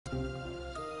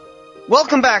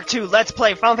Welcome back to Let's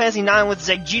Play Final Fantasy IX with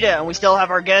Zegita, and we still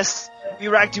have our guests,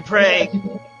 Burak Dupre,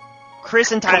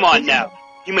 Chris and Tyler. Come on now,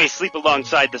 you may sleep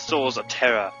alongside the souls of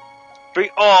Terra. For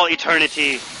all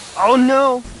eternity. Oh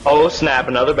no! Oh snap,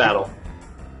 another battle.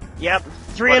 Yep,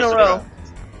 3 in a row.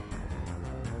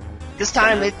 This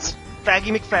time it's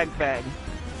Faggy McFagbag.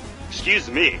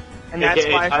 Excuse me. And that's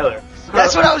why... Tyler.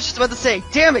 That's what I was just about to say.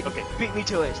 Damn it! Okay. Beat me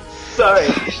to it. Sorry.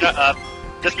 Shut up.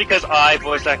 Just because I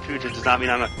voice that Kuja does not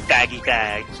mean I'm a faggy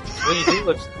bag. Well,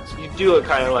 you do look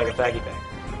kind of like a faggy bag.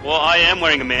 Well, I am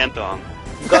wearing a man thong.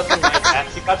 You got some nice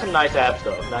abs. You got some nice abs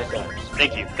though. Nice abs.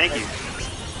 Thank you, thank you.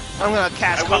 I'm gonna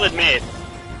cast... I will admit,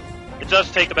 it does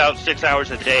take about 6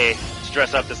 hours a day to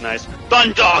dress up this nice.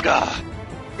 Thundaga!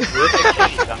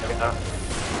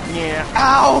 Yeah.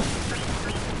 Ow!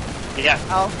 Yeah,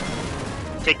 Ow.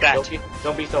 take that.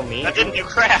 Don't be so mean. That didn't do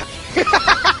crap.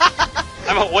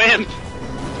 I'm a wimp.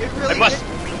 It really I must...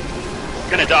 did.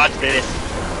 Gonna dodge this.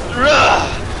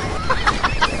 Ugh.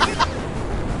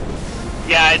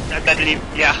 Yeah, that didn't even...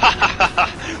 Yeah,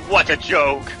 what a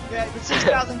joke. Yeah, the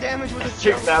 6,000 damage with a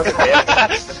 6,000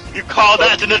 damage. You call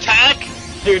that an attack?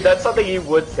 Dude, that's something you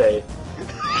would say.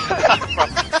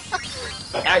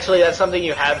 Actually, that's something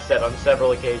you have said on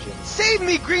several occasions. Save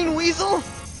me, Green Weasel!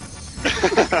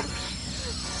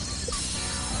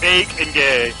 Fake and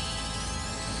gay.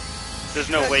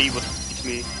 There's no way you will teach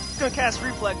me. It's gonna cast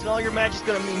Reflect, and all your magic's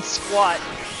gonna mean squat.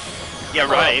 Yeah,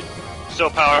 right. So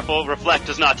powerful, Reflect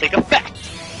does not take effect.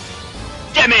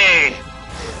 Gimme!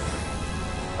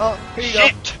 Oh, here you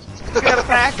Shit! go. You got a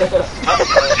pack?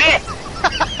 Shit!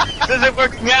 This isn't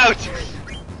working out!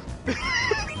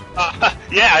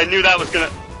 Yeah, I knew that was gonna...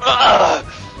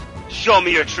 Show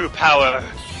me your true power.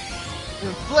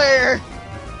 Flare!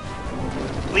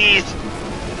 Please.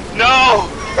 No!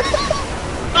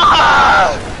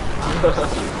 Ah!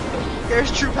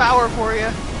 There's true power for you.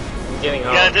 I'm getting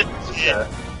home. Yeah, that's it.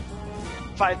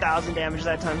 5,000 damage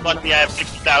that time. Luckily I have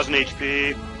 60,000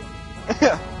 HP.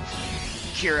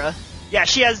 Kira. Yeah,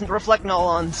 she has Reflect Null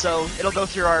on, so it'll go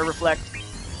through our Reflect.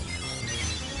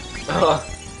 Oh.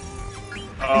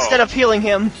 Instead of healing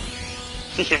him.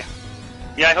 Yeah.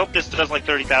 Yeah, I hope this does like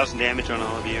 30,000 damage on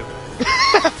all of you.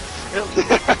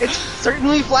 It's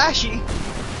certainly flashy.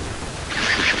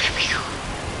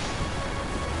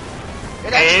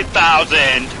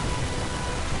 8,000!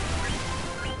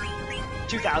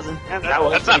 2,000.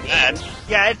 That's not bad.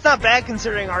 Yeah, it's not bad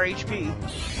considering our HP.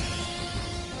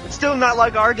 It's still not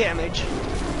like our damage.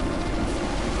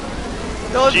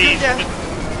 No, it's Jeez, good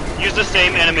use the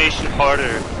same animation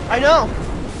harder. I know.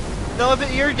 No,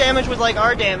 if your damage was like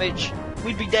our damage,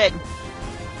 we'd be dead.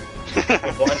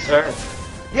 One turn.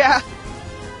 Yeah.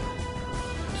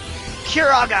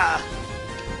 Kiraga.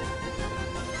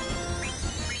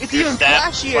 It's even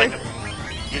flashier.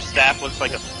 Your staff looks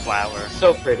like a flower.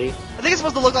 So pretty. I think it's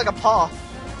supposed to look like a paw,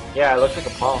 Yeah, it looks like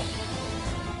a palm.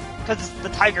 because it's the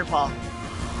tiger paw.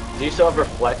 Do you still have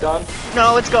Reflect on?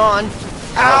 No, it's gone.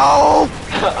 Ow!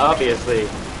 Obviously.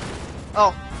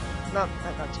 Oh, not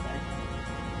too bad.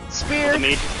 Spear. The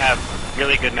mages have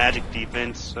really good magic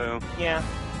defense, so... Yeah.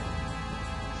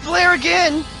 Flare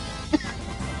again!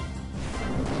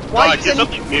 God, do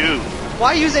something new.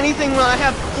 Why use anything when I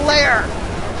have flare?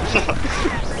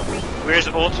 Where's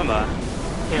Ultima?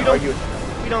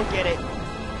 You don't get it.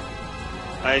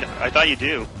 I thought you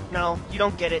do. No, you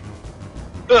don't get it.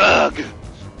 Ugh!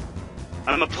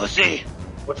 I'm a pussy.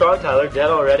 What's wrong, Tyler? Dead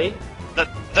already?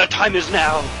 The time is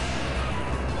now.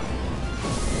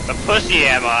 A pussy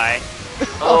am I?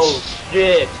 Oh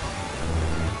shit!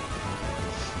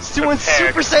 It's doing Prepare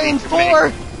Super to Saiyan speak for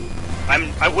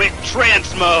me. 4! I went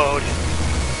trance mode.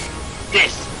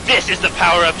 This is the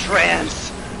power of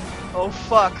trance. Oh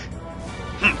fuck.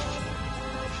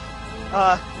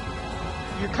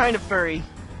 You're kind of furry.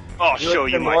 I'll show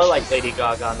you my... more like Lady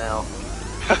Gaga now.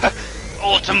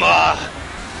 Ultima.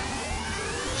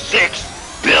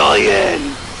 6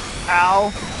 billion.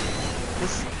 Ow.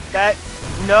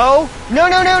 No!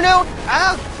 No!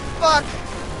 Ow! Fuck!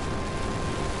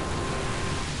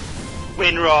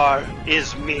 Winrar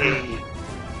is me.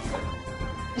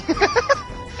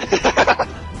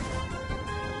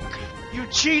 You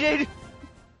cheated!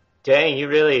 Dang, you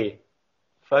really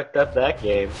fucked up that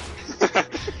game.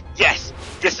 Yes,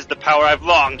 this is the power I've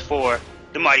longed for.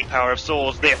 The mighty power of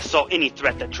souls. They assault any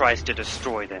threat that tries to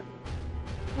destroy them.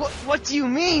 What do you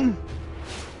mean?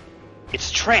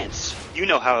 It's trance. You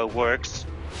know how it works.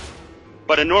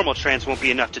 But a normal trance won't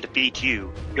be enough to defeat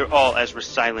you. You're all as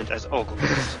silent as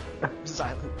ogres.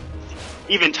 Silent.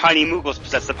 Even tiny Moogles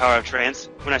possess the power of trance.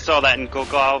 When I saw that in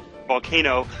Gogol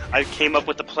Volcano, I came up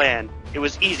with a plan. It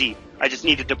was easy. I just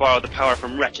needed to borrow the power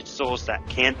from wretched souls that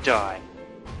can't die.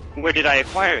 Where did I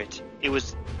acquire it? It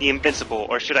was the invincible,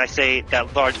 or should I say,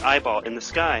 that large eyeball in the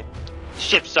sky.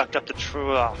 Ship sucked up the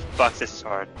fuck, this is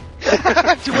hard.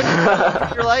 Do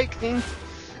what you're like, thing.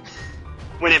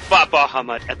 When it fought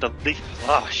Bahamut at the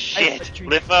oh shit.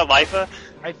 Lifa?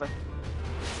 Ifa.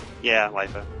 Yeah,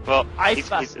 Lifa. Well,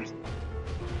 Ifa.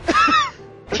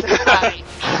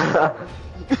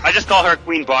 I just call her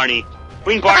Queen Barney.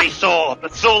 Queen Barney's soul, the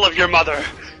soul of your mother.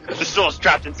 The soul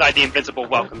trapped inside the invincible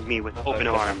welcomed me with open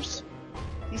arms.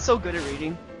 He's so good at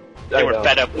reading. They were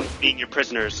fed up with being your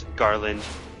prisoners, Garland.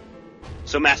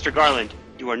 So, Master Garland,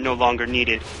 you are no longer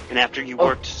needed, and after you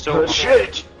worked so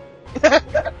shit!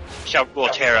 shall rule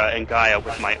Terra and Gaia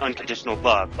with my unconditional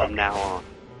love from now on.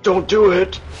 Don't do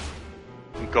it!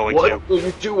 I'm going what to. What will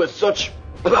you do with such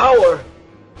power?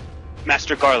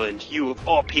 Master Garland, you of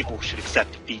all people should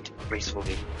accept defeat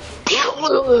gracefully.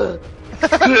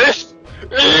 This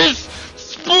is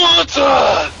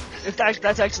Sparta!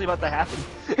 That's actually about to happen.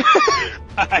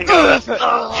 I know.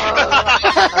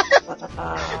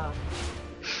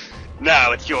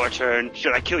 Now it's your turn.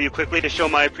 Should I kill you quickly to show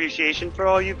my appreciation for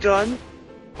all you've done?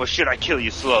 Or should I kill you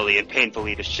slowly and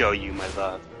painfully to show you my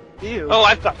love? Ew. Oh,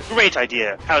 I've got a great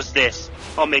idea. How's this?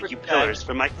 I'll make you pillars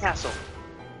for my castle.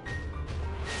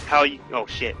 Oh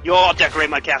shit. You'll all decorate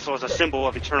my castle as a symbol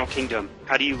of eternal kingdom.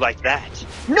 How do you like that?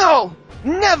 No!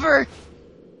 Never!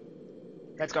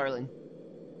 That's Garland.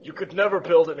 You could never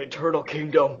build an eternal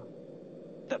kingdom.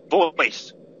 The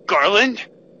voice. Garland?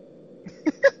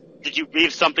 Did you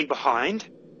leave something behind?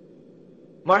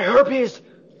 My herpes!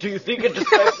 Do you think a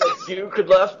defect like you could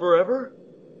last forever?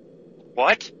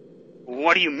 What?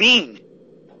 What do you mean?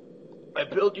 I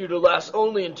built you to last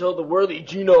only until the worthy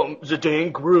genome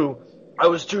Zidane grew. I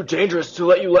was too dangerous to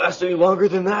let you last any longer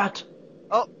than that.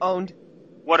 Oh, owned.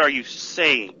 What are you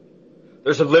saying?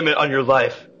 There's a limit on your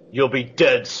life. You'll be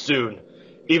dead soon.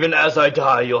 Even as I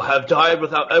die, you'll have died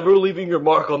without ever leaving your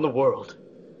mark on the world.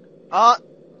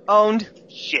 Owned.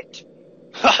 Shit.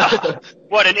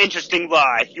 What an interesting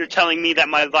lie. You're telling me that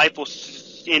my life will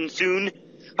end soon?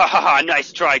 Ha ha ha,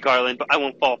 nice try, Garland, but I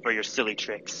won't fall for your silly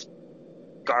tricks.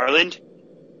 Garland?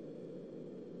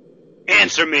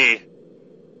 Answer me!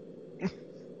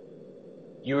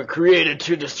 You were created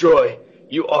to destroy.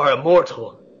 You are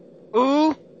immortal.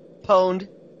 Ooh. Pwned.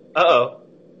 Uh-oh.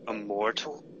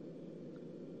 Immortal?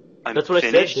 I'm That's what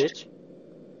finished? I said, bitch.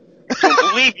 Don't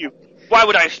believe you! Why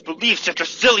would I believe such a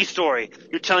silly story?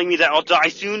 You're telling me that I'll die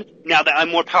soon, now that I'm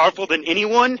more powerful than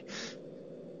anyone?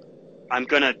 I'm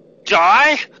gonna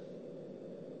die?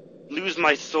 Lose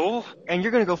my soul? And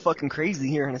you're gonna go fucking crazy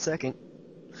here in a second.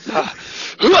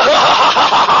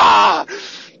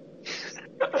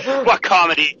 What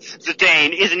comedy?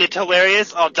 Zidane, isn't it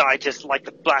hilarious? I'll die just like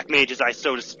the black mages I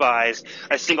so despise.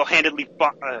 I single-handedly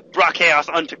brought chaos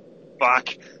unto... Fuck.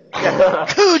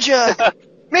 Kuja!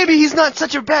 Maybe he's not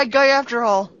such a bad guy after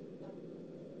all.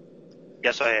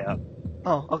 Yes, I am.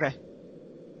 Oh, okay.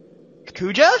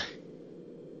 Kuja?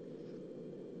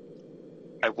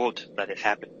 I won't let it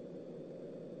happen.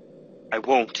 I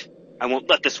won't. I won't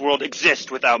let this world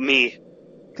exist without me.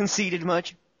 Conceited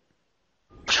much?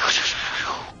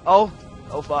 Oh.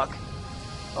 Oh, fuck.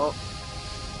 Oh.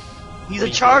 He's a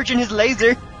charge in his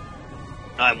laser.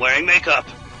 I'm wearing makeup.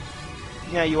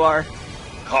 Yeah, you are.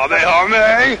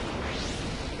 Kamehame!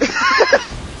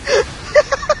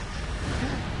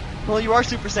 Well, you are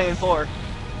Super Saiyan 4.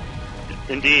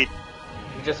 Indeed.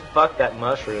 You just fucked that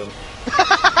mushroom.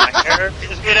 My hair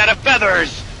is made out of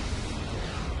feathers!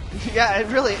 Yeah,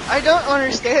 I don't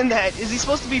understand that. Is he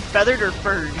supposed to be feathered or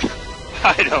furred?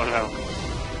 I don't know.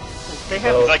 They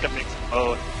have... It's like a mix of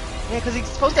both. Yeah, because he's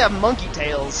supposed to have monkey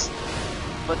tails.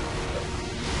 But...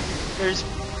 there's...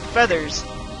 feathers.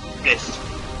 This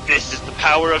is the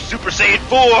power of Super Saiyan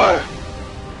 4!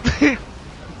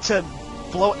 To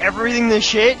blow everything to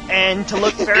shit and to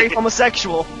look very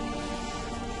homosexual.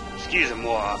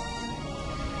 Excusez-moi.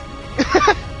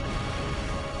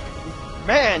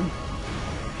 Man,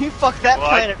 you fucked that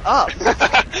planet up.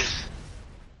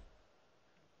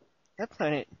 That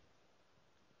planet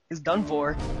is done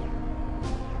for.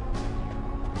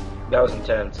 That was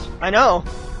intense. I know.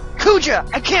 Kuja!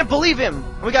 I can't believe him!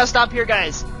 We gotta stop here,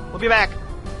 guys. We'll be back.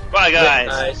 Bye, guys.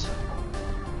 Nice.